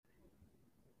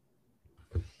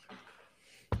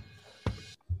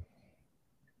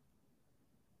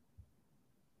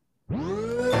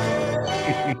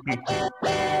You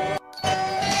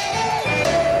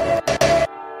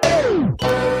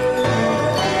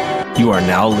are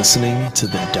now listening to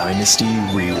the Dynasty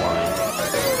Rewind.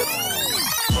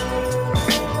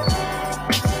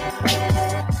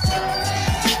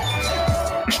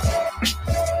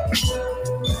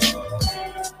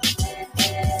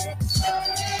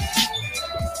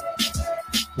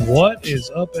 What is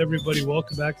up, everybody?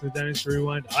 Welcome back to the Dynasty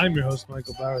Rewind. I'm your host,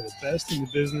 Michael Bauer. The best in the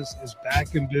business is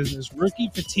back in business. Rookie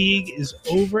fatigue is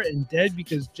over and dead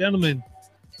because, gentlemen,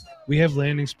 we have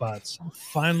landing spots.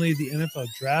 Finally, the NFL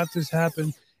draft has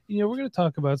happened. We're going to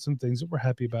talk about some things that we're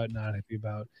happy about, not happy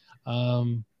about.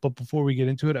 But before we get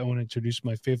into it, I want to introduce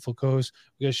my faithful co-hosts.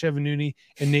 We got Chev Nooney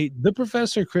and Nate, the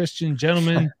Professor Christian.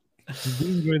 Gentlemen, did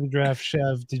you enjoy the draft?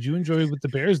 Chev, did you enjoy what the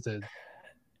Bears did?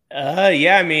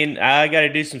 Yeah, I mean, I got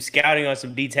to do some scouting on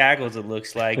some D tackles, it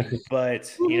looks like.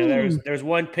 But, there's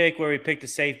one pick where we picked a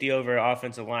safety over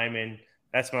offensive lineman.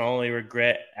 That's my only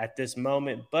regret at this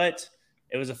moment. But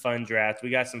it was a fun draft. We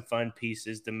got some fun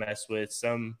pieces to mess with.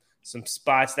 Some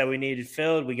spots that we needed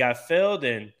filled, we got filled,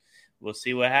 and we'll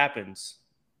see what happens.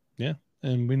 Yeah,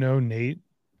 and we know, Nate,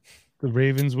 the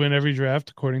Ravens win every draft,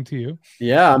 according to you.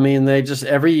 Yeah, I mean, they just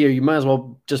every year you might as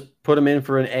well just put them in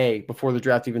for an A before the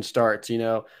draft even starts.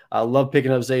 I love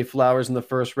picking up Zay Flowers in the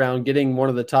first round, getting one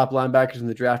of the top linebackers in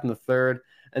the draft in the third,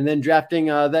 and then drafting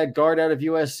that guard out of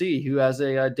USC who has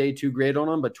a day 2 grade on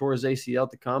him, but tore his ACL at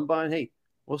the combine. Hey,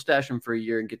 we'll stash him for a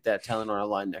year and get that talent on our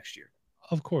line next year.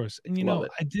 Of course. And,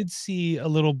 I did see a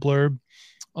little blurb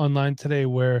online today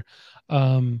where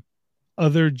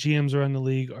other GMs around the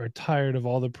league are tired of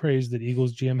all the praise that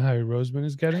Eagles GM Howie Roseman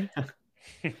is getting.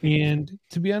 And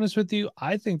to be honest with you,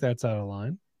 I think that's out of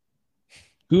line.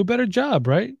 Do a better job,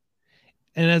 right?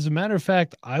 And as a matter of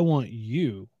fact, I want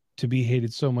you to be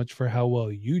hated so much for how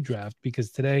well you draft, because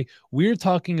today we're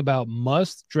talking about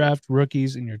must draft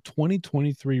rookies in your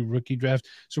 2023 rookie draft.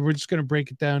 So we're just going to break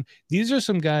it down. These are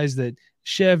some guys that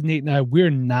Chev, Nate, and I,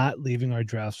 we're not leaving our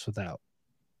drafts without.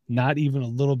 Not even a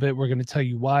little bit. We're going to tell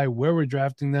you why, where we're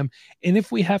drafting them, and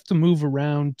if we have to move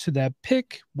around to that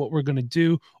pick, what we're going to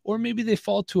do, or maybe they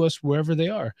fall to us wherever they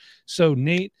are. So,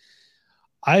 Nate,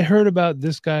 I heard about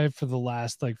this guy for the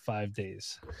last 5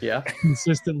 days. Yeah.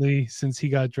 Consistently since he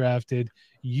got drafted.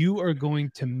 You are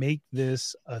going to make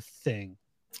this a thing.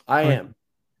 I am.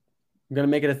 I'm going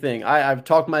to make it a thing. I've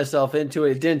talked myself into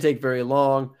it. It didn't take very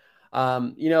long.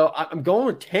 I'm going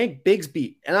with Tank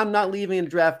Bigsby, and I'm not leaving the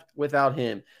draft without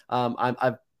him.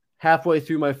 I'm halfway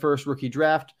through my first rookie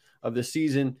draft of the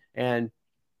season, and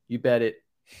you bet it,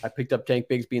 I picked up Tank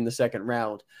Bigsby in the second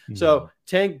round. Mm-hmm. So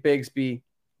Tank Bigsby,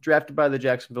 drafted by the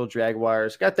Jacksonville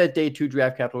Jaguars, got that day 2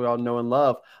 draft capital we all know and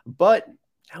love. But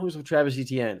now he's with Travis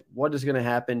Etienne. What is going to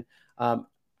happen?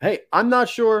 Hey, I'm not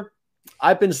sure.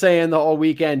 I've been saying the whole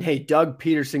weekend, hey, Doug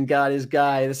Peterson got his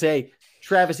guy. They say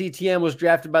Travis Etienne was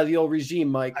drafted by the old regime,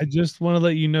 Mike. I just want to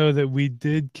let you know that we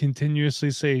did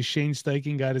continuously say Shane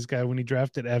Steichen got his guy when he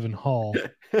drafted Evan Hall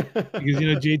because,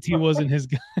 JT wasn't his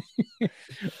guy.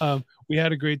 We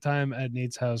had a great time at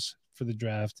Nate's house for the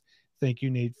draft. Thank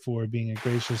you, Nate, for being a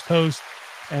gracious host.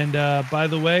 And by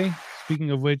the way,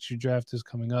 speaking of which, your draft is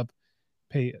coming up.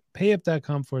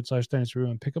 Payup.com/Dynasty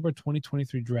Rewind. Pick up our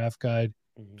 2023 draft guide.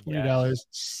 $20,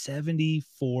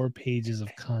 74 pages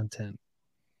of content.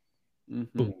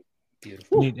 Mm-hmm. Boom.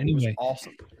 Beautiful. Nate, anyway,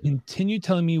 awesome. Continue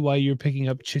telling me why you're picking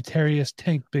up Chatarius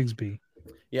Tank Bigsby.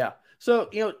 Yeah. So,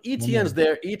 Etienne's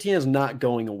there. Etienne's not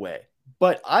going away.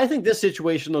 But I think this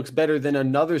situation looks better than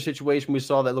another situation we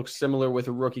saw that looks similar with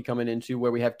a rookie coming into,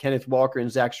 where we have Kenneth Walker and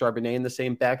Zach Charbonnet in the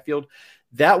same backfield.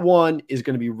 That one is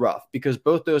going to be rough because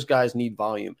both those guys need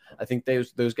volume. I think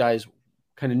those guys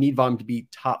kind of need volume to be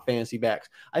top fantasy backs.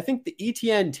 I think the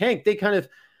Etienne Tank, they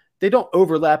don't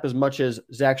overlap as much as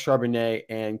Zach Charbonnet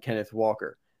and Kenneth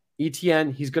Walker.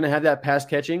 Etienne, he's going to have that pass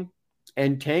catching,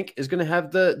 and Tank is going to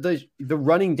have the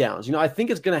running downs. I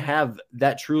think it's going to have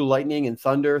that true lightning and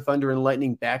thunder and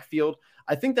lightning backfield.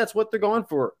 I think that's what they're going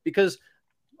for, because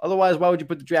otherwise, why would you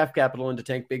put the draft capital into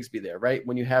Tank Bigsby there, right?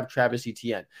 When you have Travis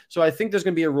Etienne. So I think there's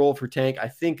going to be a role for Tank. I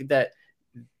think that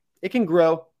it can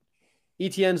grow.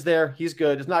 Etienne's there. He's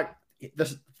good.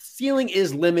 The ceiling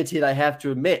is limited, I have to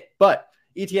admit, but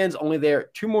Etienne's only there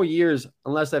 2 more years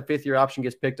unless that 5th-year option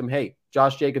gets picked him. Hey,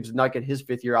 Josh Jacobs did not get his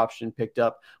 5th-year option picked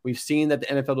up. We've seen that the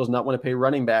NFL does not want to pay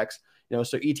running backs.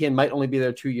 So Etienne might only be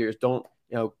there 2 years. Don't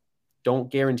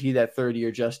guarantee that 3rd year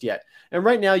just yet. And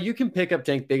right now, you can pick up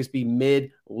Tank Bigsby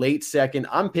mid, late second.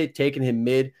 I'm taking him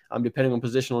mid, depending on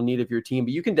positional need of your team,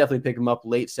 but you can definitely pick him up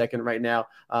late second right now.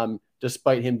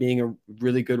 despite him being a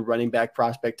really good running back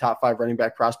prospect, top 5 running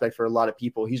back prospect for a lot of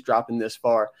people. He's dropping this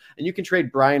far. And you can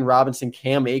trade Brian Robinson,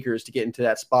 Cam Akers to get into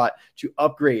that spot to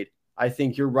upgrade. I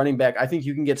think your running back, I think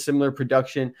you can get similar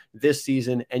production this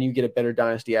season and you get a better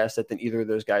dynasty asset than either of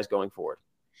those guys going forward.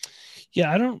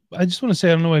 Yeah, I just want to say,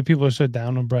 I don't know why people are so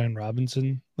down on Brian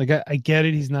Robinson. Like, I get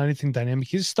it. He's not anything dynamic.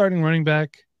 He's a starting running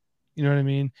back. You know what I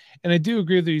mean? And I do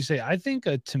agree with what you say. I think,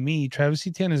 to me, Travis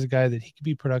Etienne is a guy that he could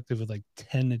be productive with like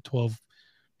 10 to 12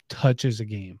 touches a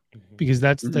game because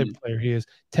that's the type of player he is.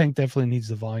 Tank definitely needs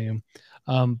the volume.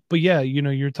 But yeah,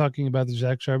 you're talking about the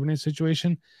Zach Charbonnet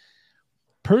situation.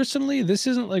 Personally, this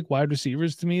isn't like wide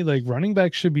receivers to me. Like, running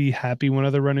backs should be happy when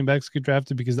other running backs get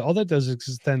drafted because all that does is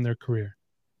extend their career.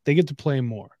 They get to play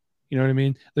more. You know what I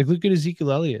mean? Like, look at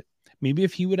Ezekiel Elliott. Maybe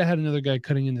if he would have had another guy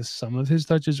cutting into some of his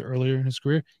touches earlier in his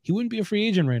career, he wouldn't be a free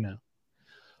agent right now.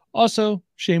 Also,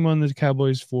 shame on the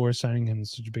Cowboys for signing him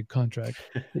such a big contract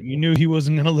that you knew he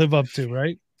wasn't going to live up to,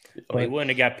 right? Well, he wouldn't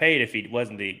have got paid if he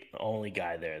wasn't the only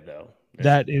guy there, though.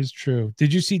 That is true.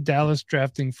 Did you see Dallas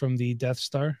drafting from the Death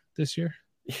Star this year?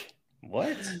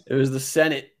 What? It was the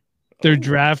Senate. Their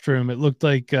draft room. It looked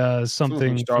like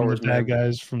something Star from Wars, the bad man.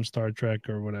 guys from Star Trek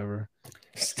or whatever.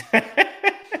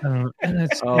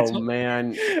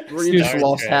 Man, we just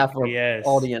lost half our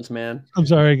audience, man. I'm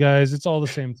sorry, guys. It's all the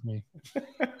same to me.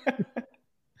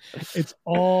 It's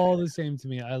all the same to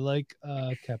me. I like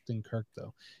Captain Kirk,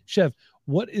 though. Chef,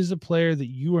 what is a player that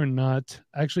you are not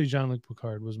 – actually, Jean-Luc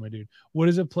Picard was my dude. What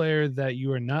is a player that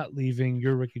you are not leaving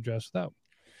your rookie draft without?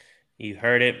 You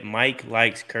heard it. Mike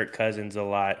likes Kirk Cousins a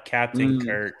lot. Captain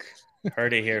Kirk.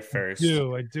 Heard it here first.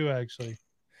 I do actually.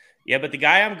 Yeah, but the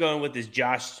guy I'm going with is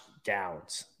Josh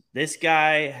Downs. This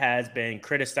guy has been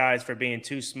criticized for being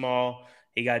too small.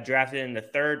 He got drafted in the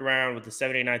 3rd round with the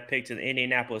 79th pick to the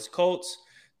Indianapolis Colts.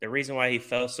 The reason why he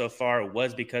fell so far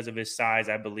was because of his size,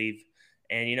 I believe.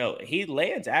 And, he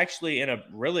lands actually in a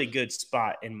really good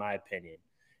spot, in my opinion.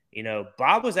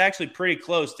 Bob was actually pretty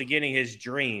close to getting his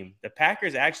dream. The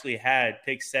Packers actually had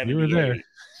pick 78.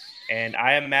 And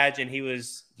I imagine he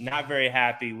was not very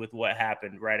happy with what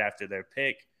happened right after their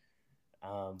pick.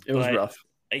 It was rough.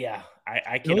 Yeah,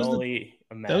 I can only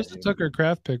imagine. That was the Tucker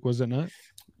Kraft pick, was it not?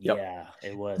 Yep. Yeah,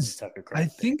 it was Tucker Kraft. I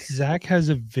think Zach has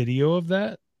a video of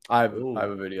that. I have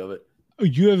a video of it. Oh,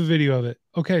 you have a video of it.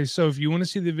 Okay, so if you want to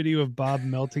see the video of Bob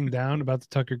melting down about the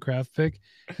Tucker Kraft pick,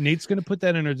 Nate's going to put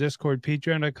that in our Discord,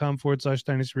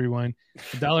 patreon.com/Dynasty Rewind.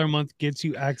 $1 a month gets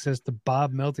you access to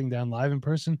Bob melting down live in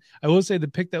person. I will say the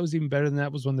pick that was even better than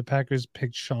that was when the Packers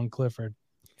picked Sean Clifford.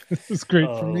 It was great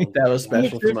for me. That was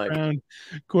special for Mike.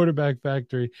 Quarterback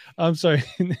factory. I'm sorry.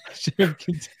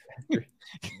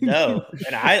 No,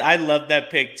 and I love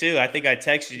that pick too. I think I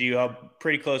texted you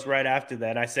pretty close right after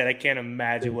that. I said I can't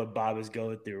imagine what Bob is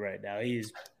going through right now.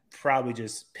 He's probably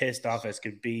just pissed off as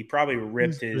could be. Probably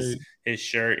ripped his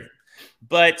shirt.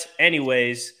 But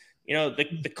anyways,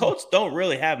 the Colts don't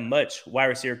really have much wide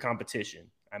receiver competition.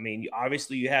 I mean,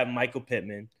 obviously you have Michael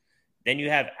Pittman. Then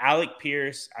you have Alec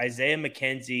Pierce, Isaiah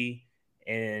McKenzie,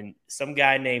 and some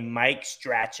guy named Mike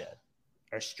Strachan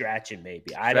or Strachan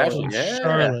maybe. I don't know.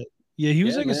 Charlotte. Yeah, he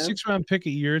was a 6th-round pick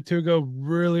a year or two ago.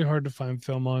 Really hard to find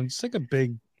film on. Just like a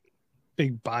big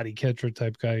body catcher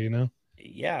type guy,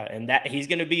 Yeah, and that he's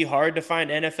going to be hard to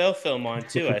find NFL film on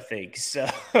too, I think. So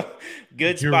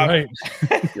good spot. Right.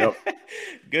 Yep.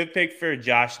 Good pick for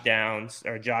Joshua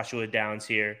Downs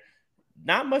here.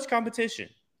 Not much competition.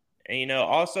 And,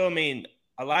 also, I mean,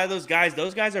 a lot of those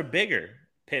guys are bigger.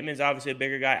 Pittman's obviously a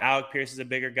bigger guy. Alec Pierce is a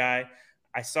bigger guy.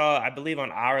 I believe on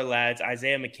Our Lads,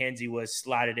 Isaiah McKenzie was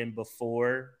slotted in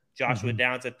before Joshua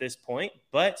Downs at this point.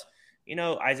 But,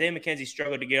 Isaiah McKenzie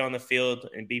struggled to get on the field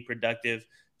and be productive.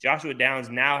 Joshua Downs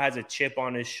now has a chip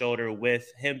on his shoulder with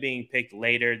him being picked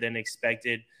later than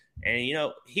expected. And,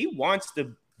 he wants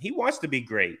to be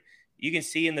great. You can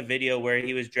see in the video where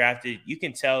he was drafted, you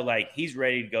can tell like he's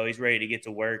ready to go. He's ready to get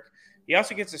to work. He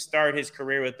also gets to start his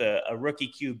career with a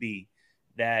rookie QB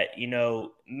that,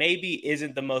 maybe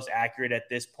isn't the most accurate at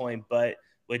this point, but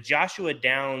with Joshua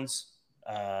Downs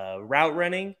route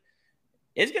running,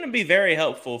 it's going to be very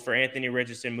helpful for Anthony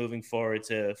Richardson moving forward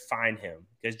to find him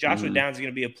because Joshua Downs is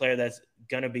going to be a player that's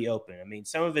going to be open. I mean,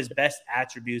 some of his best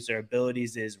attributes or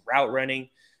abilities is route running.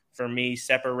 For me,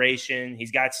 separation.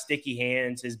 He's got sticky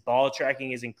hands. His ball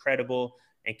tracking is incredible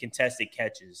and contested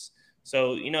catches.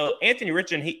 So, Anthony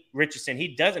Richardson,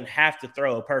 he doesn't have to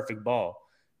throw a perfect ball.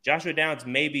 Joshua Downs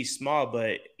may be small,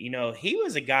 but, he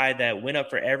was a guy that went up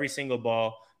for every single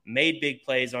ball, made big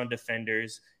plays on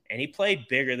defenders, and he played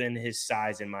bigger than his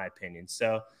size, in my opinion.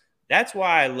 So, That's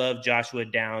why I love Joshua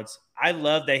Downs. I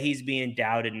love that he's being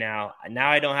doubted now.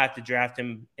 Now I don't have to draft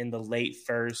him in the late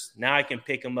first. Now I can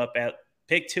pick him up at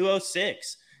pick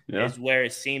 206 is where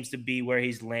it seems to be where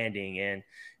he's landing. And,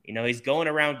 he's going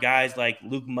around guys like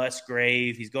Luke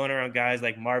Musgrave. He's going around guys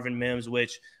like Marvin Mims,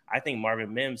 which I think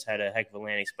Marvin Mims had a heck of a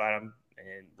landing spot. And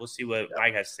we'll see what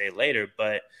Mike has to say later.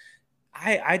 But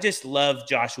I just love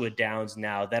Joshua Downs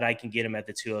now that I can get him at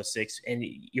the 206. And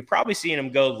you're probably seeing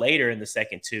him go later in the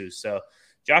second too. So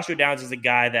Joshua Downs is a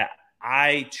guy that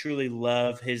I truly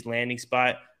love his landing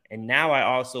spot. And now I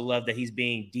also love that he's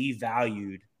being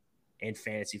devalued in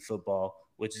fantasy football,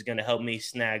 which is going to help me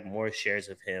snag more shares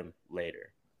of him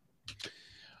later.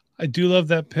 I do love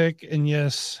that pick. And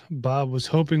yes, Bob was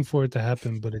hoping for it to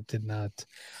happen, but it did not.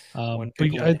 But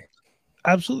I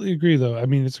absolutely agree, though. I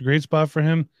mean, it's a great spot for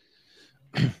him.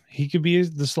 He could be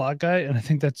the slot guy, and I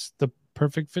think that's the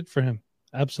perfect fit for him.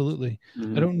 Absolutely.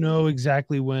 Mm-hmm. I don't know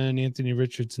exactly when Anthony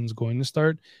Richardson's going to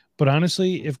start, but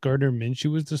honestly, if Gardner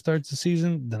Minshew was to start the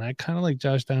season, then I kind of like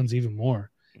Josh Downs even more.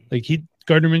 Like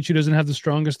Gardner Minshew doesn't have the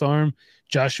strongest arm.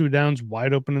 Joshua Downs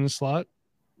wide open in the slot.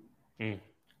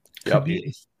 Could be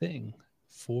a thing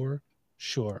for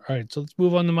sure. All right, so let's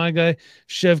move on to my guy.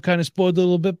 Chev kind of spoiled a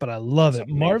little bit, but I love it.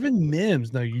 Marvin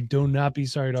Mims. Now, you do not be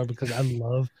sorry, dog, because I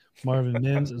love Marvin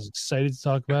Mims. I was excited to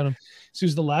talk about him. So he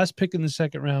was the last pick in the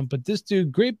second round, but this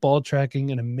dude, great ball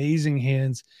tracking and amazing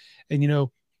hands. And,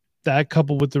 that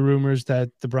coupled with the rumors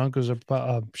that the Broncos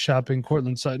are shopping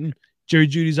Cortland Sutton, Jerry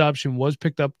Jeudy's option was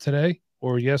picked up today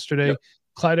or yesterday. Yep.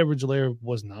 Clyde Edwards-Helaire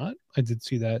was not. I did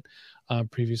see that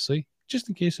previously, just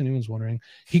in case anyone's wondering.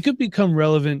 He could become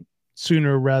relevant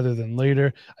sooner rather than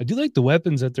later. I do like the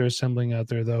weapons that they're assembling out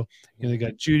there, though. They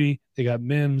got Jeudy, they got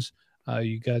Mims,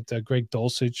 you got Greg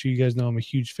Dulcich, you guys know I'm a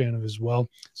huge fan of as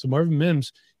well. So Marvin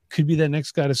Mims could be that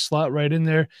next guy to slot right in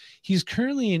there. He's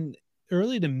currently an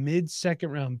early to mid second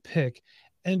round pick.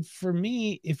 And for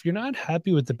me, if you're not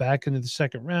happy with the back end of the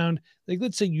second round, like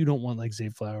let's say you don't want like Zay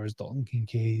Flowers, Dalton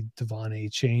Kincaid, Devon A.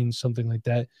 Chain, something like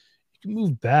that, you can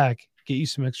move back, get you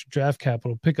some extra draft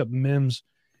capital, pick up Mims,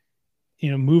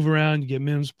 move around, you get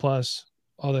Mims plus,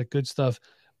 all that good stuff.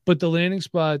 But the landing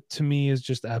spot to me is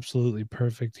just absolutely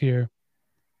perfect here.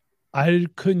 I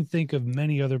couldn't think of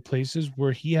many other places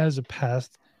where he has a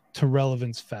path to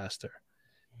relevance faster.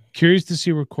 Curious to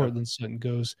see where Cortland Sutton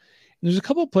goes. And there's a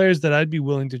couple of players that I'd be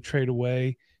willing to trade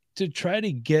away to try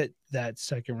to get that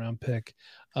second round pick.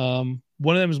 One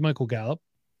of them is Michael Gallup.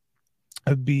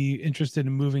 I'd be interested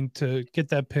in moving to get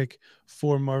that pick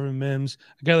for Marvin Mims.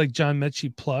 A guy like John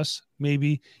Mechie plus,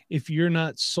 maybe, if you're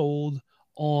not sold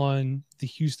on the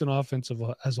Houston offense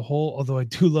as a whole, although I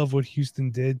do love what Houston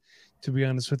did, to be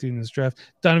honest with you, in this draft.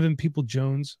 Donovan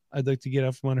People-Jones, I'd like to get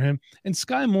out from under him. And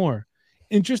Sky Moore.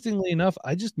 Interestingly enough,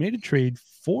 I just made a trade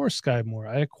for Sky Moore.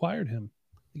 I acquired him.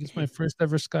 I think it's my first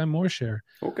ever Sky Moore share.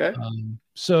 Okay.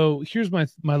 So here's my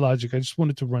logic. I just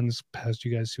wanted to run this past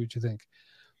you guys, see what you think.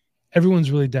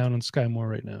 Everyone's really down on Sky Moore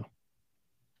right now.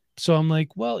 So I'm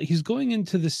like, well, he's going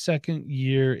into the second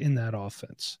year in that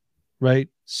offense, right?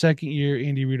 Second year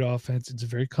Andy Reid offense. It's a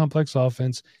very complex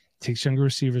offense. It takes younger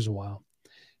receivers a while.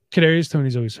 Kadarius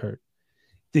Toney's always hurt.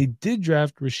 They did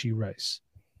draft Rashee Rice,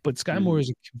 but Sky Moore is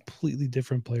a completely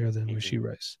different player than Rashee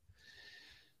Rice.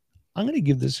 I'm going to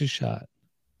give this a shot,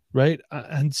 right?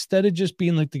 Instead of just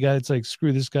being like the guy that's like,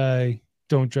 screw this guy,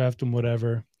 don't draft him,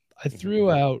 whatever. I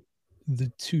threw out the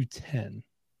 210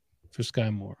 for Sky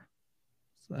Moore.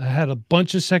 I had a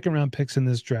bunch of second round picks in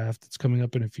this draft. It's coming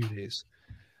up in a few days.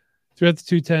 Threw out the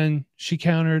 210. She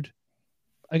countered.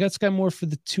 I got Sky Moore for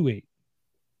the 2.8.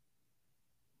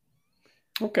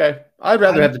 Okay. I'd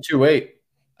rather have the 2.8.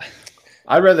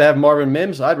 I'd rather have Marvin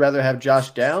Mims. I'd rather have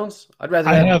Josh Downs. I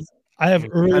have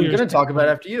earlier. I'm going to talk about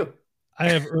it after you. I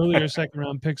have earlier second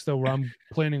round picks though, where I'm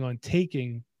planning on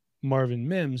taking Marvin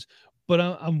Mims, but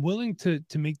I'm willing to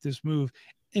make this move.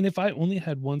 And if I only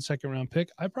had one second round pick,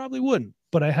 I probably wouldn't.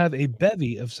 But I have a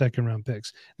bevy of second round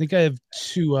picks. I think I have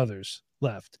 2 others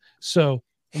left, so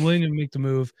I'm willing to make the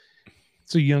move.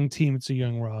 It's a young team. It's a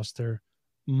young roster.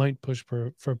 Might push for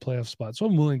a playoff spot. So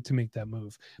I'm willing to make that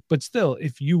move. But still,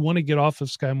 if you want to get off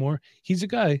of Sky Moore, he's a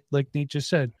guy, like Nate just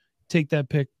said, take that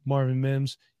pick, Marvin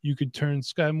Mims. You could turn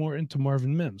Sky Moore into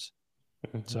Marvin Mims.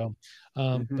 So,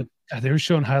 but they were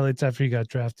showing highlights after he got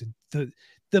drafted.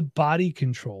 The body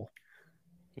control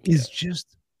is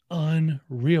just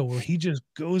unreal, where he just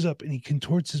goes up and he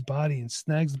contorts his body and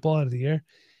snags the ball out of the air.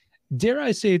 Dare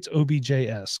I say it's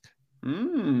OBJ-esque?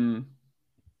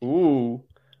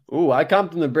 Ooh, I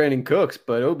compliment Brandon Cooks,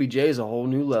 but OBJ is a whole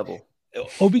new level.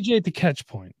 OBJ at the catch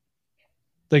point.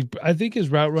 Like, I think his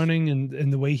route running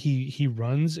and the way he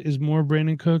runs is more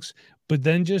Brandon Cooks. But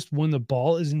then just when the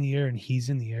ball is in the air and he's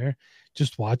in the air,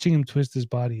 just watching him twist his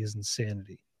body is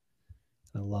insanity.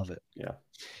 I love it. Yeah.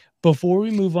 Before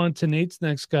we move on to Nate's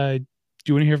next guy, do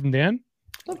you want to hear from Dan?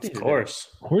 Of course.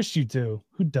 Of course you do.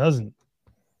 Who doesn't?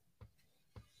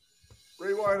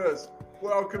 Rewinders,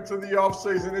 welcome to the off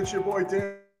season. It's your boy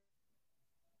Dan.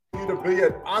 You to be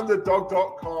at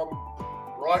underdog.com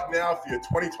right now for your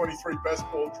 2023 best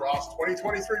ball drafts.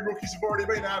 2023 rookies have already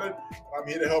been added. I'm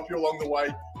here to help you along the way.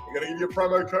 We're going to give you a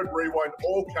promo code REWIND,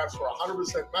 all caps, for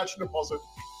 100% match deposit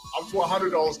up to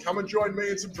 $100. Come and join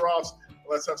me in some drafts.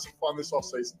 Let's have some fun this off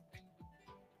season.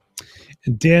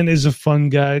 And Dan is a fun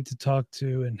guy to talk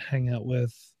to and hang out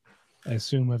with. I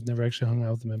assume I've never actually hung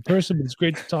out with him in person, but it's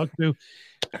great to talk to.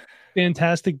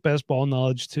 Fantastic best ball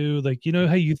knowledge too. Like, you know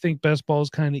how you think best ball is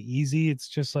kind of easy? It's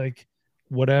just like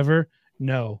whatever.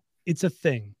 No, it's a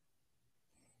thing.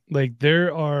 Like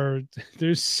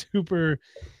there's super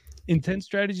intense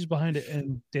strategies behind it,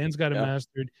 and Dan's got it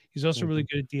mastered. He's also really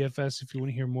good at DFS. If you want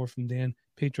to hear more from Dan,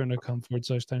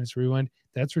 patreon.com/Dynasty Rewind.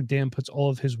 That's where Dan puts all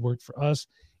of his work for us.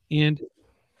 And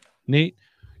Nate,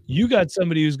 you got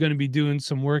somebody who's going to be doing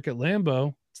some work at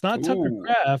Lambeau. It's not Tucker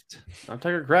Kraft. Not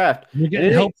Tucker Kraft. We're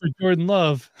getting help for Jordan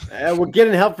Love. We're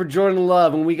getting help for Jordan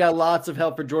Love, and we got lots of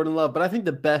help for Jordan Love. But I think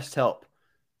the best help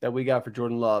that we got for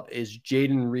Jordan Love is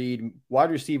Jayden Reed,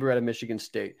 wide receiver out of Michigan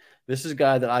State. This is a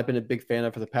guy that I've been a big fan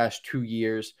of for the past 2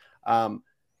 years.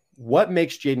 What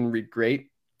makes Jayden Reed great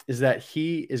is that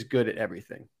he is good at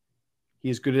everything. He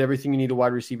is good at everything you need a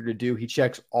wide receiver to do. He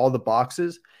checks all the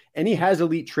boxes, and he has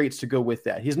elite traits to go with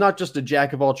that. He's not just a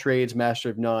jack of all trades, master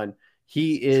of none.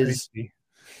 He is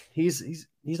he's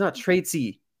not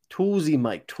traitsy. Toolsy,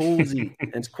 Mike. Toolsy.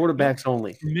 And it's quarterbacks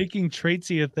only. You're making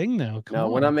traitsy a thing now. Come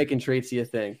on. We're not making traitsy a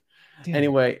thing. Damn.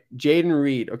 Anyway, Jayden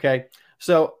Reed. Okay.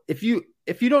 So if you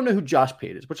don't know who Josh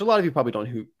Pate is, which a lot of you probably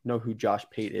don't know who Josh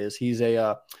Pate is, he's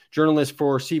a journalist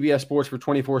for CBS Sports for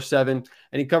 24/7,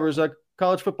 and he covers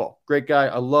college football. Great guy.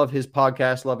 I love his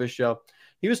podcast, love his show.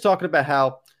 He was talking about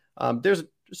how there's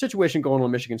a situation going on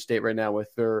in Michigan State right now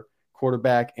with their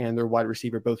quarterback and their wide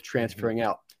receiver both transferring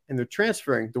out. And they're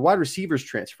transferring, the wide receivers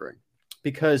transferring,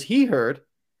 because he heard,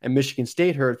 and Michigan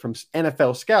State heard from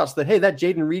NFL scouts that, hey, that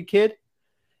Jayden Reed kid,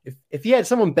 if he had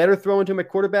someone better throwing to him at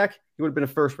quarterback, he would have been a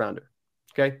first rounder.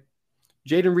 Okay.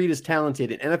 Jayden Reed is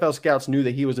talented, and NFL scouts knew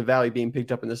that he was a value being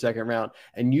picked up in the second round.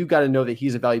 And you got to know that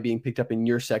he's a value being picked up in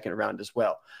your second round as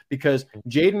well, because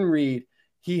Jayden Reed,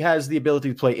 he has the ability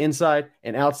to play inside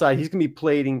and outside. He's going to be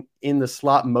playing in the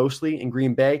slot mostly in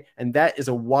Green Bay, and that is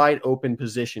a wide open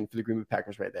position for the Green Bay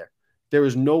Packers right there. There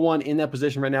is no one in that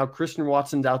position right now. Christian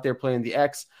Watson's out there playing the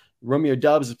X. Romeo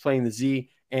Doubs is playing the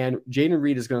Z, and Jayden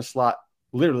Reed is going to slot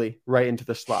literally right into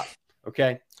the slot,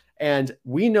 okay? And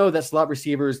we know that slot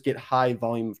receivers get high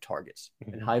volume of targets,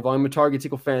 and high volume of targets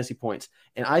equal fantasy points.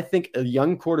 And I think a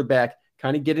young quarterback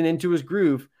kind of getting into his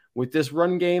groove with this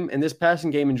run game and this passing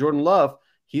game in Jordan Love,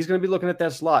 he's going to be looking at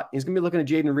that slot. He's going to be looking at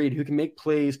Jayden Reed, who can make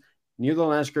plays near the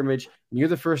line of scrimmage, near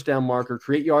the first down marker,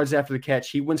 create yards after the catch.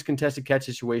 He wins contested catch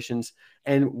situations.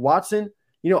 And Watson,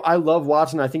 I love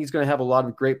Watson. I think he's going to have a lot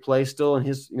of great play still, and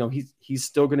he's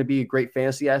still going to be a great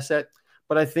fantasy asset.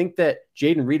 But I think that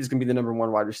Jayden Reed is going to be the number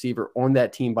one wide receiver on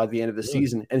that team by the end of the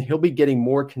season, and he'll be getting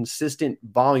more consistent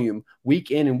volume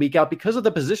week in and week out because of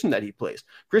the position that he plays.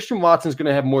 Christian Watson's going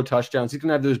to have more touchdowns. He's going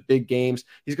to have those big games.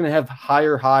 He's going to have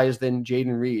higher highs than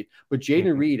Jayden Reed. But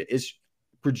Jayden Reed is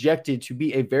projected to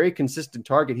be a very consistent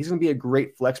target. He's going to be a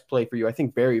great flex play for you, I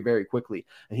think, very, very quickly.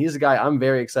 And he's a guy I'm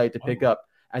very excited to pick up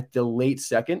at the late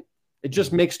second. It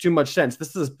just makes too much sense.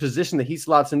 This is a position that he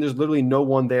slots in. There's literally no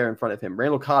one there in front of him.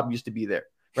 Randall Cobb used to be there,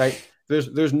 right?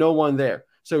 There's no one there.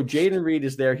 So Jayden Reed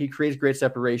is there. He creates great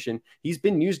separation. He's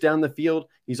been used down the field.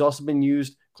 He's also been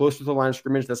used close to the line of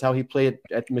scrimmage. That's how he played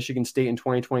at Michigan State in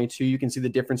 2022. You can see the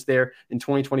difference there. In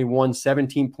 2021,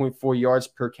 17.4 yards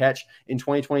per catch. In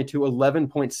 2022,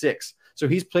 11.6. So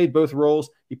he's played both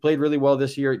roles. He played really well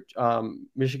this year at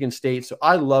Michigan State. So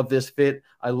I love this fit.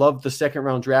 I love the second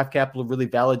round draft capital to really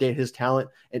validate his talent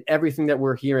and everything that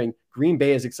we're hearing. Green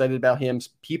Bay is excited about him.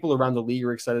 People around the league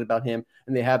are excited about him,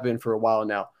 and they have been for a while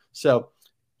now. So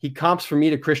he comps for me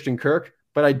to Christian Kirk,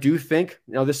 but I do think,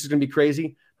 this is going to be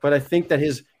crazy, but I think that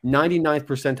his 99th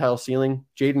percentile ceiling,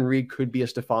 Jayden Reed could be a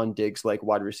Stephon Diggs-like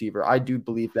wide receiver. I do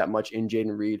believe that much in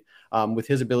Jayden Reed with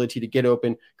his ability to get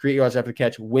open, create yards after the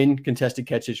catch, win contested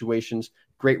catch situations,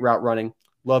 great route running.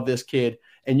 Love this kid.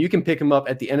 And you can pick him up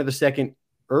at the end of the second,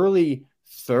 early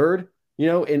third.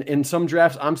 In some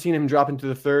drafts, I'm seeing him drop into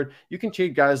the third. You can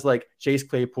take guys like Chase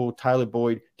Claypool, Tyler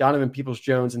Boyd, Donovan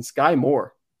Peoples-Jones, and Sky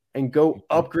Moore and go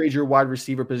upgrade your wide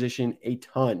receiver position a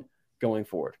ton going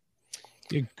forward.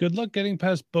 Yeah, good luck getting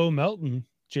past Bo Melton,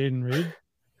 Jayden Reed.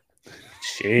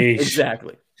 Sheesh.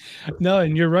 Exactly. No,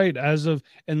 and you're right.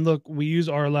 And look, we use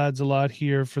our lads a lot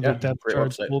here for the depth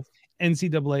charts, both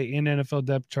NCAA and NFL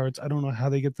depth charts. I don't know how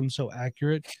they get them so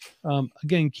accurate.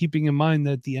 Again, keeping in mind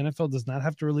that the NFL does not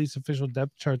have to release official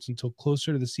depth charts until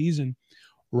closer to the season.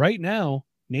 Right now,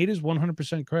 Nate is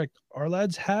 100% correct. Our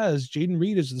lads has Jayden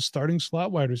Reed as the starting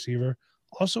slot wide receiver,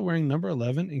 also wearing number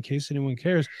 11 in case anyone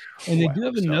cares. And they do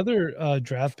have another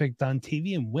draft pick,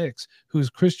 Dontavian Wicks, who's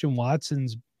Christian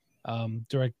Watson's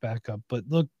direct backup. But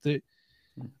look,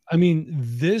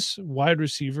 this wide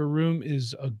receiver room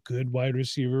is a good wide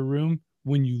receiver room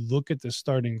when you look at the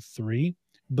starting three,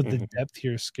 but the depth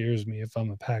here scares me if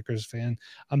I'm a Packers fan.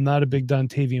 I'm not a big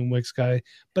Dontavian Wicks guy,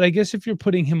 but I guess if you're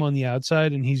putting him on the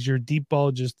outside and he's your deep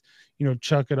ball, just,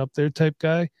 chuck it up there type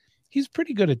guy, he's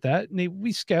pretty good at that. And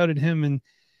we scouted him, and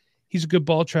he's a good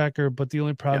ball tracker, but the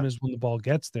only problem is when the ball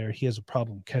gets there, he has a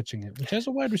problem catching it, which as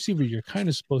a wide receiver, you're kind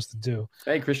of supposed to do.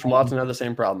 Hey, Christian Watson had the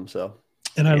same problem. So,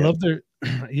 and I love their,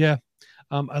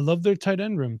 I love their tight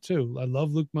end room too. I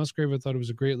love Luke Musgrave. I thought it was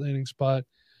a great landing spot.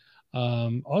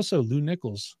 Also Lou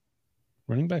Nichols,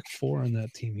 running back 4 on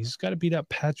that team. He's got to beat out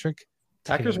Patrick.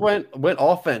 Packers went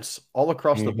offense all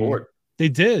across the board. They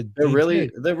did. They're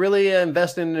really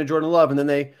investing in Jordan Love, and then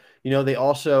they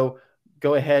also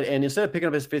go ahead and instead of picking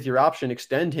up his 5th-year option,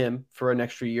 extend him for an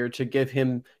extra year to give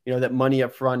him that money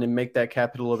up front and make that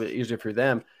capital a little bit easier for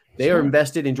them. They are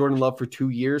invested in Jordan Love for 2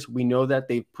 years. We know that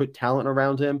they've put talent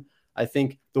around him. I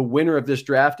think the winner of this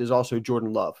draft is also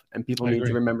Jordan Love, and people need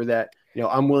to remember that.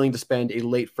 I'm willing to spend a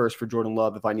late first for Jordan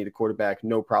Love if I need a quarterback,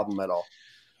 no problem at all.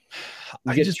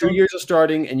 You get 2 years of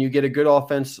starting, and you get a good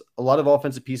offense, a lot of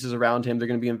offensive pieces around him. They're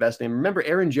going to be investing in. Remember,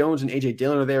 Aaron Jones and A.J.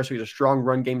 Dillon are there, so he's a strong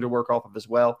run game to work off of as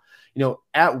well.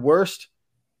 At worst,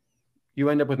 you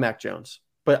end up with Mac Jones.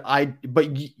 But I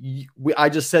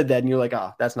just said that, and you're like,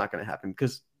 that's not going to happen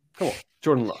because, come on,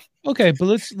 Jordan Love. Okay, but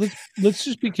let's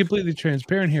just be completely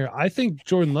transparent here. I think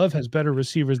Jordan Love has better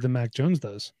receivers than Mac Jones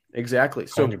does. Exactly.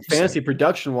 So 100%. Fantasy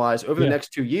production-wise, over the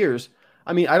next 2 years,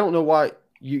 I don't know why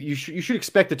you should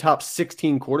expect a top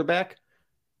 16 quarterback,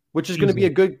 which is going to be a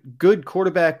good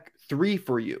quarterback 3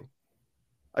 for you.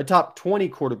 A top 20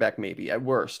 quarterback maybe at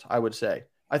worst, I would say.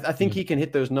 I think he can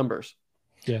hit those numbers.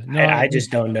 Yeah, no, I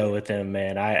just don't know with him,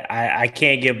 man. I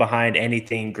can't get behind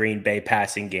anything Green Bay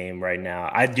passing game right now.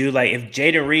 I do like if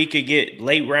Jayden Reed could get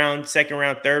late round, 2nd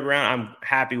round, 3rd round, I'm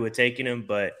happy with taking him.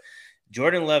 But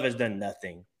Jordan Love has done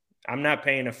nothing. I'm not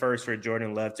paying a first for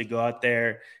Jordan Love to go out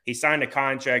there. He signed a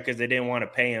contract because they didn't want to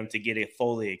pay him to get it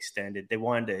fully extended. They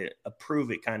wanted to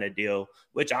approve it kind of deal,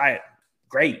 which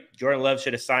great. Jordan Love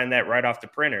should have signed that right off the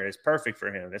printer. It's perfect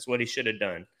for him. That's what he should have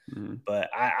done. Mm-hmm. But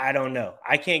I don't know.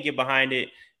 I can't get behind it.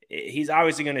 He's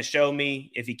obviously going to show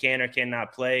me if he can or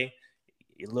cannot play.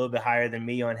 A little bit higher than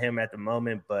me on him at the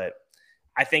moment, but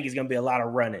I think it's going to be a lot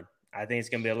of running. I think it's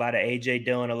going to be a lot of A.J.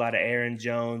 Dillon, a lot of Aaron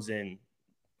Jones, and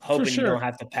hoping you don't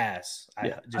have to pass.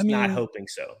 Not hoping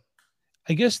so.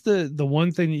 I guess the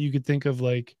one thing that you could think of,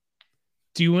 like,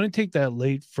 do you want to take that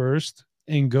late first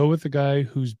and go with the guy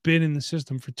who's been in the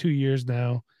system for 2 years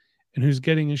now and who's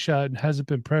getting a shot and hasn't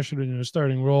been pressured in a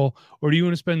starting role? Or do you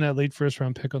want to spend that late first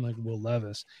round pick on like Will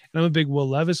Levis? And I'm a big Will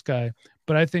Levis guy,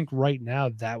 but I think right now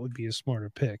that would be a smarter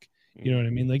pick. You know what I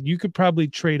mean? Like, you could probably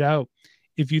trade out.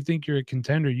 If you think you're a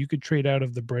contender, you could trade out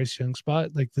of the Bryce Young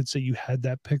spot. Like, let's say you had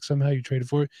that pick somehow, you traded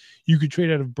for it. You could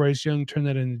trade out of Bryce Young, turn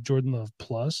that into Jordan Love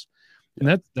plus.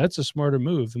 And that's a smarter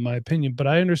move, in my opinion. But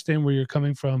I understand where you're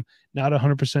coming from, not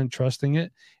 100% trusting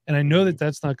it. And I know that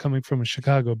that's not coming from a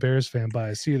Chicago Bears fan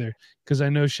bias either, because I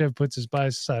know Chev puts his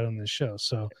bias aside on this show.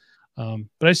 So,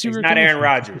 but I see he's not Aaron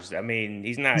Rodgers. I mean,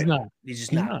 he's not. He's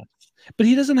just not. But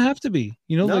he doesn't have to be.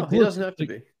 He doesn't have to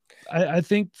be. I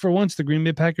think for once the Green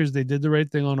Bay Packers, they did the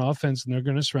right thing on offense, and they're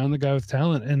going to surround the guy with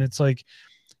talent. And it's like,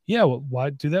 why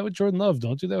do that with Jordan Love?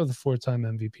 Don't do that with a 4-time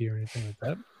MVP or anything like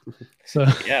that. So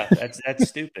that's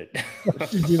stupid.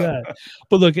 Do that.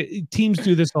 But look, teams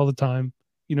do this all the time.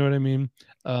 You know what I mean?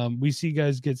 We see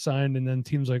guys get signed, and then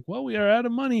teams like, well, we are out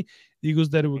of money. The Eagles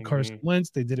did it with Carson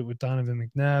Wentz. They did it with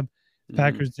Donovan McNabb. The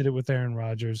Packers did it with Aaron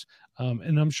Rodgers.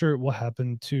 And I'm sure it will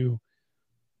happen to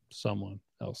someone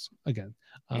else again.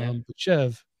 But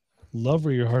Chev, love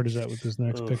where your heart is at with this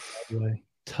next pick, by the way,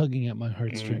 tugging at my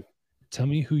heartstring. Tell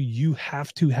me who you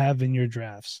have to have in your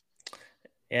drafts.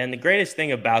 And the greatest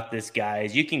thing about this guy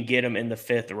is you can get him in the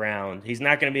 5th round. He's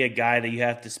not going to be a guy that you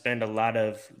have to spend a lot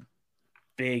of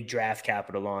big draft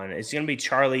capital on. It's going to be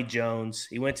Charlie Jones.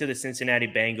 He went to the Cincinnati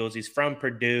Bengals. He's from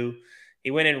Purdue.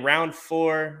 He went in round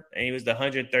 4, and he was the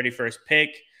 131st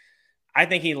pick. I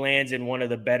think he lands in one of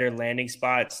the better landing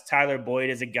spots. Tyler Boyd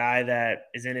is a guy that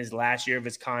is in his last year of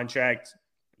his contract.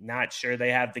 Not sure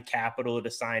they have the capital to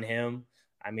sign him.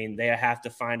 I mean, they have to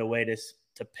find a way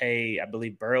to pay. I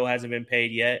believe Burrow hasn't been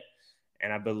paid yet,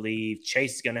 and I believe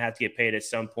Chase is going to have to get paid at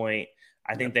some point.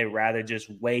 I think they'd rather just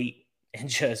wait and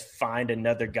just find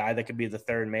another guy that could be the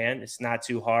third man. It's not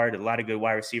too hard. A lot of good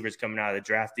wide receivers coming out of the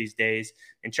draft these days.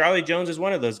 And Charlie Jones is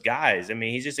one of those guys. I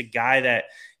mean, he's just a guy that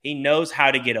he knows how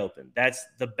to get open. That's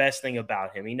the best thing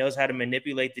about him. He knows how to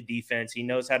manipulate the defense. He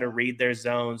knows how to read their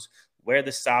zones, where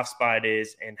the soft spot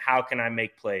is, and how can I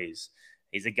make plays.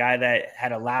 He's a guy that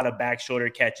had a lot of back shoulder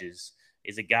catches.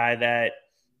 He's a guy that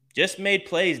just made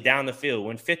plays down the field.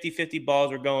 When 50-50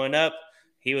 balls were going up,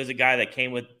 he was a guy that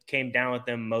came down with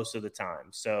them most of the time.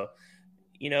 So,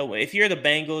 if you're the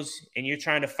Bengals and you're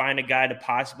trying to find a guy to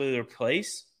possibly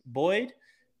replace Boyd,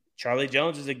 Charlie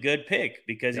Jones is a good pick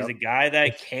because he's a guy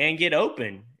that can get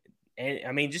open. And,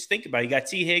 I mean, just think about it. You got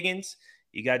T. Higgins.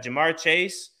 You got Jamar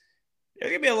Chase.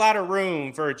 There's going to be a lot of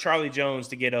room for Charlie Jones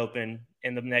to get open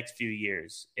in the next few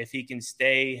years if he can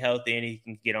stay healthy and he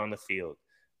can get on the field.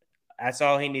 That's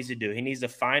all he needs to do. He needs to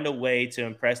find a way to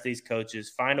impress these coaches,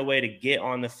 find a way to get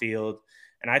on the field.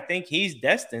 And I think he's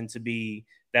destined to be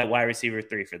that wide receiver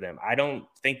 3 for them. I don't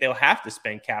think they'll have to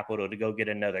spend capital to go get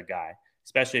another guy,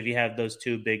 especially if you have those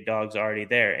 2 big dogs already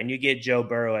there. And you get Joe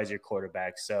Burrow as your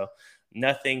quarterback. So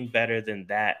nothing better than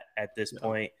that at this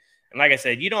point. And like I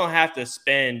said, you don't have to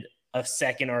spend a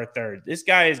second or a third. This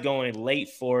guy is going late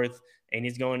 4th, and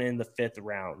he's going in the 5th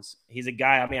rounds. He's a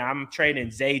guy, I mean, I'm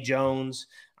trading Zay Jones.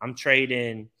 I'm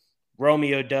trading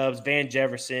Romeo Doubs, Van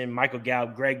Jefferson, Michael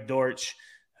Gallup, Greg Dortch,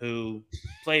 who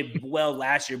played well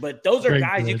last year. But those are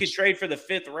guys you could trade for the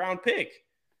 5th round pick.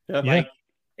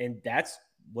 And that's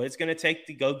what it's going to take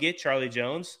to go get Charlie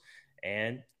Jones.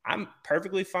 And I'm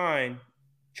perfectly fine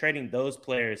trading those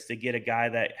players to get a guy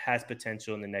that has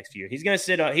potential in the next year. He's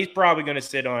probably going to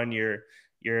sit on your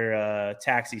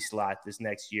taxi slot this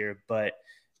next year, but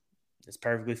it's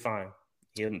perfectly fine.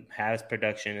 He has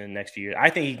production in the next few years. I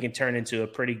think he can turn into a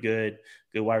pretty good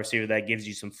wide receiver that gives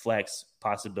you some flex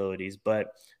possibilities,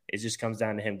 but it just comes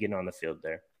down to him getting on the field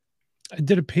there. I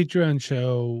did a Patreon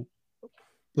show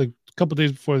like a couple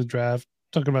days before the draft,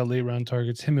 talking about late round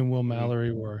targets. Him and Will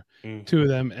Mallory were 2 of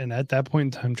them. And at that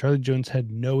point in time, Charlie Jones had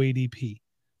no ADP,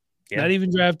 not even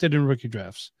drafted in rookie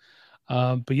drafts.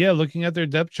 But yeah, looking at their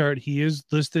depth chart, he is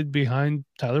listed behind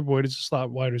Tyler Boyd as a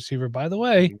slot wide receiver. By the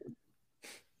way,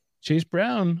 Chase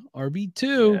Brown,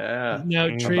 RB2. Yeah. Now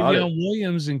Travion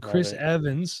Williams and Chris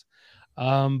Evans.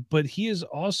 But he is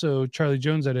also, Charlie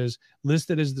Jones, that is,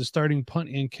 listed as the starting punt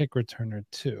and kick returner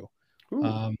too.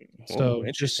 So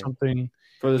just something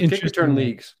for the kick return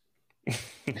leagues.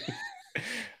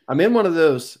 I'm in one of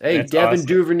those. Hey, that's Devin awesome.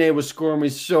 Duvernay was scoring me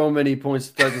so many points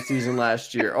to start the season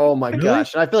last year. Oh my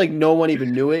gosh. And I feel like no one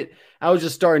even knew it. I was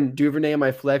just starting Duvernay in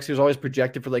my flex. He was always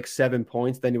projected for like 7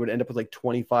 points. Then he would end up with like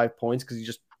 25 points because he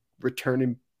just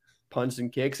returning punts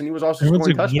and kicks. And he was also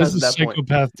scoring touchdowns at that point. What is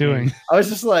a psychopath doing? I was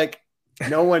just like,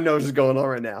 no one knows what's going on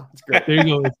right now. It's great. There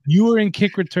you go. If you are in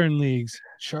kick return leagues,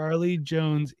 Charlie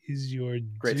Jones is your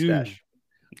great dude. Stash.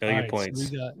 Know your points.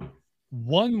 So we got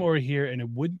one more here, and it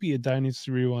would be a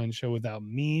Dynasty Rewind show without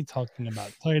me talking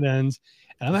about tight ends.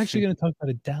 And I'm actually going to talk about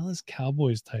a Dallas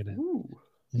Cowboys tight end.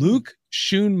 Luke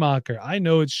Schoonmaker. I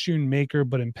know it's Schoonmaker,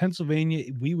 but in Pennsylvania,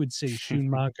 we would say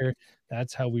Schoonmaker.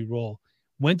 That's how we roll.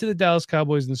 Went to the Dallas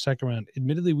Cowboys in the 2nd round.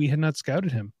 Admittedly, we had not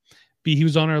scouted him. He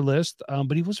was on our list,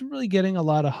 but he wasn't really getting a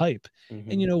lot of hype.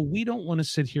 And, we don't want to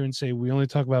sit here and say we only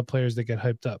talk about players that get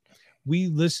hyped up. We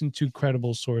listen to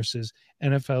credible sources,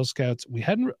 NFL scouts. We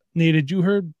hadn't, Nate, had you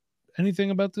heard anything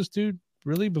about this dude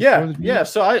really before? Yeah.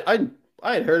 So I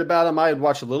had heard about him. I had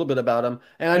watched a little bit about him,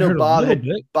 and I know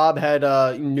Bob had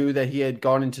knew that he had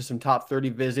gone into some top 30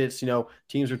 visits.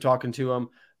 Teams were talking to him,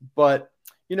 but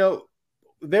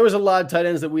there was a lot of tight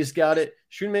ends that we scouted.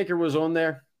 Schoonmaker was on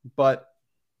there, but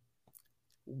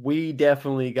we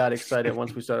definitely got excited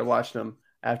once we started watching him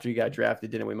after he got drafted,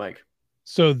 didn't we, Mike?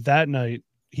 So that night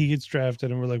he gets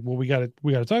drafted and we're like, well, we got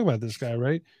to talk about this guy,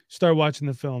 right? Start watching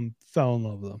the film, fell in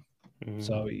love with him.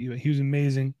 So he was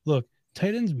amazing. Look,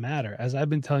 tight ends matter, as I've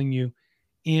been telling you,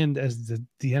 and as the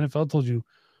NFL told you.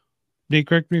 Nate,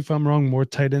 correct me if I'm wrong, more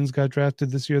tight ends got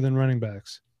drafted this year than running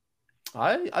backs.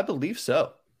 I believe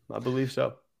so.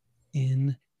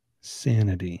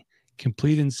 Insanity.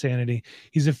 Complete insanity.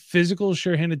 He's a physical,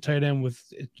 sure-handed tight end with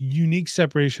unique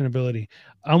separation ability.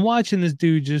 I'm watching this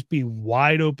dude just be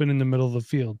wide open in the middle of the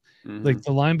field. Like the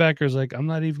linebacker's like, I'm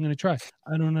not even going to try.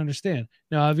 I don't understand.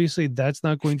 Now, obviously, that's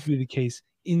not going to be the case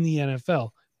in the NFL,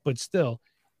 but still,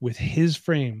 with his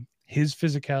frame, his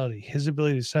physicality, his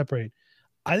ability to separate,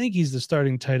 I think he's the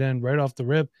starting tight end right off the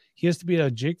rip. He has to beat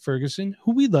out Jake Ferguson,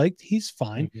 who we liked. He's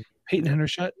fine. Mm-hmm. Peyton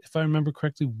Hendershot, if I remember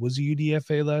correctly, was a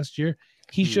UDFA last year.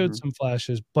 He showed some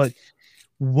flashes, but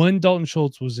when Dalton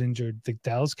Schultz was injured, the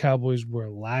Dallas Cowboys were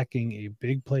lacking a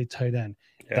big play tight end.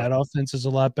 Yeah. That offense is a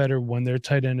lot better when their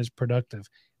tight end is productive.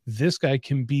 This guy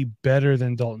can be better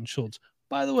than Dalton Schultz.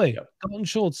 By the way, Dalton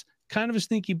Schultz, kind of a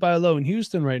sneaky buy low in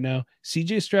Houston right now.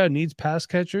 CJ Stroud needs pass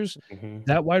catchers.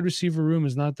 That wide receiver room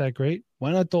is not that great.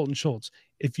 Why not Dalton Schultz?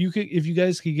 If you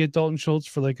guys could get Dalton Schultz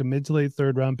for like a mid to late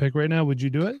third round pick right now, would you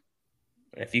do it?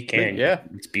 If you can,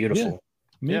 it's beautiful. Yeah.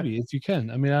 Maybe if you can.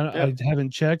 I mean, I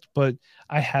haven't checked, but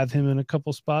I have him in a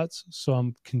couple spots, so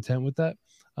I'm content with that.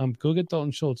 Go get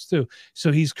Dalton Schultz too.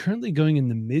 So he's currently going in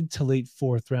the mid to late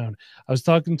fourth round. I was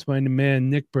talking to my man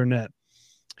Nick Burnett.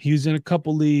 He was in a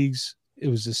couple leagues. It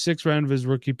was the 6th round of his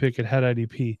rookie pick. It had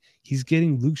IDP. He's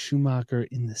getting Luke Schumacher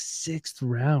in the 6th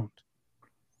round.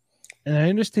 And I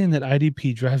understand that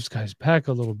IDP drives guys back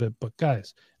a little bit, but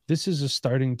guys, this is a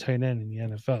starting tight end in the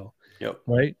NFL.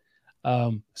 Right?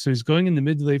 So he's going in the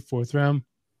mid to late 4th round.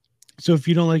 So if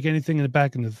you don't like anything in the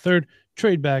back in the 3rd,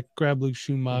 trade back, grab Luke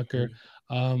Schumacher.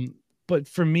 But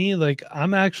for me, like,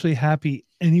 I'm actually happy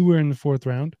anywhere in the 4th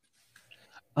round.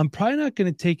 I'm probably not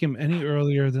going to take him any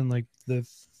earlier than like the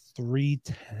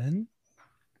 310.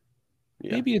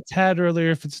 Maybe a tad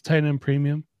earlier if it's a tight end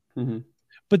premium.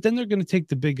 But then they're going to take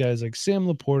the big guys like Sam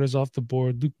Laporta's off the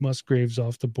board, Luke Musgrave's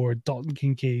off the board, Dalton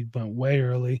Kincaid went way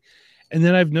early. And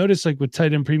then I've noticed, like, with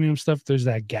tight end premium stuff, there's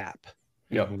that gap.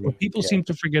 But people seem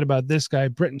to forget about this guy.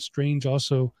 Brenton Strange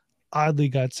also oddly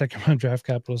got 2nd round draft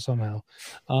capital somehow.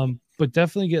 But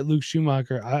definitely get Luke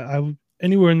Schumacher. I would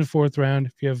anywhere in the 4th round.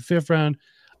 If you have a 5th round,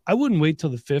 I wouldn't wait till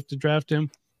the 5th to draft him.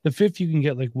 The 5th, you can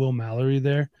get like Will Mallory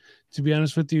there, to be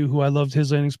honest with you, who I loved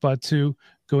his landing spot too.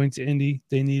 Going to Indy,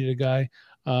 they needed a guy.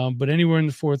 But anywhere in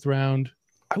the 4th round,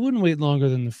 I wouldn't wait longer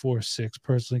than the 4-6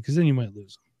 personally, because then you might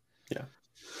lose him.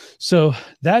 So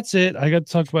that's it. I got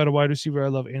to talk about a wide receiver I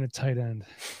love and a tight end.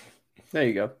 There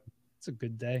you go. It's a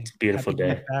good day. It's a beautiful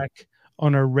day. Get back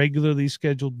on our regularly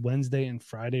scheduled Wednesday and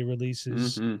Friday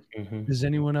releases. Does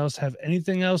anyone else have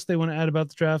anything else they want to add about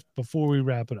the draft before we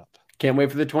wrap it up? Can't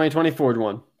wait for the 2024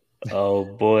 one. Oh,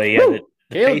 boy. Yeah,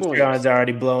 the Patreon's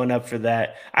already blowing up for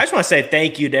that. I just want to say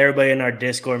thank you to everybody in our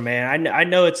Discord, man. I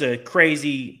know it's a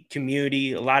crazy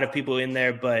community, a lot of people in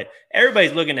there, but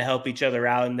everybody's looking to help each other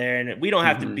out in there. And we don't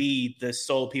have to be the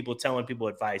sole people telling people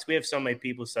advice. We have so many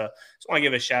people. So just want to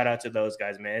give a shout out to those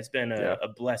guys, man. It's been a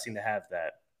blessing to have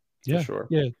that. Yeah, for sure.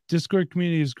 Yeah, Discord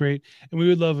community is great. And we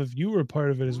would love if you were a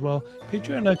part of it as well.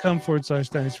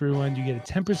 Patreon.com/Dynasty Rewind. You get a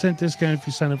 10% discount if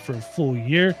you sign up for a full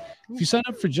year. If you sign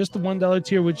up for just the $1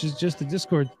 tier, which is just the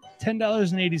Discord,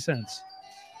 $10.80.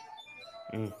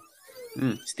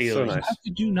 Steelers. So nice. How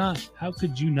could you not? How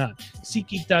could you not?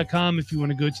 SeatGeek.com if you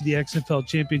want to go to the XFL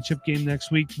Championship game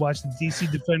next week. Watch the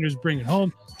DC Defenders bring it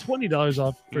home. $20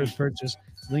 off first purchase.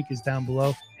 Link is down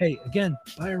below. Hey, again,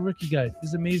 buy a rookie guide. This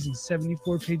is amazing.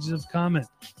 74 pages of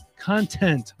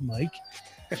content, Mike.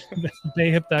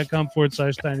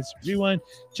 Bayhip.com/Dynasty Rewind.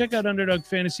 Check out Underdog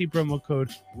Fantasy promo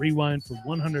code Rewind for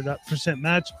 100%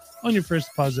 match on your first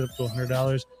deposit up to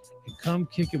 $100. And come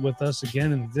kick it with us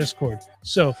again in the Discord.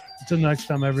 So until next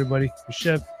time, everybody, for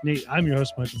Chef Nate, I'm your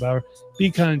host, Michael Bauer. Be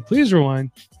kind, please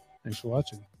rewind. Thanks for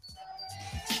watching.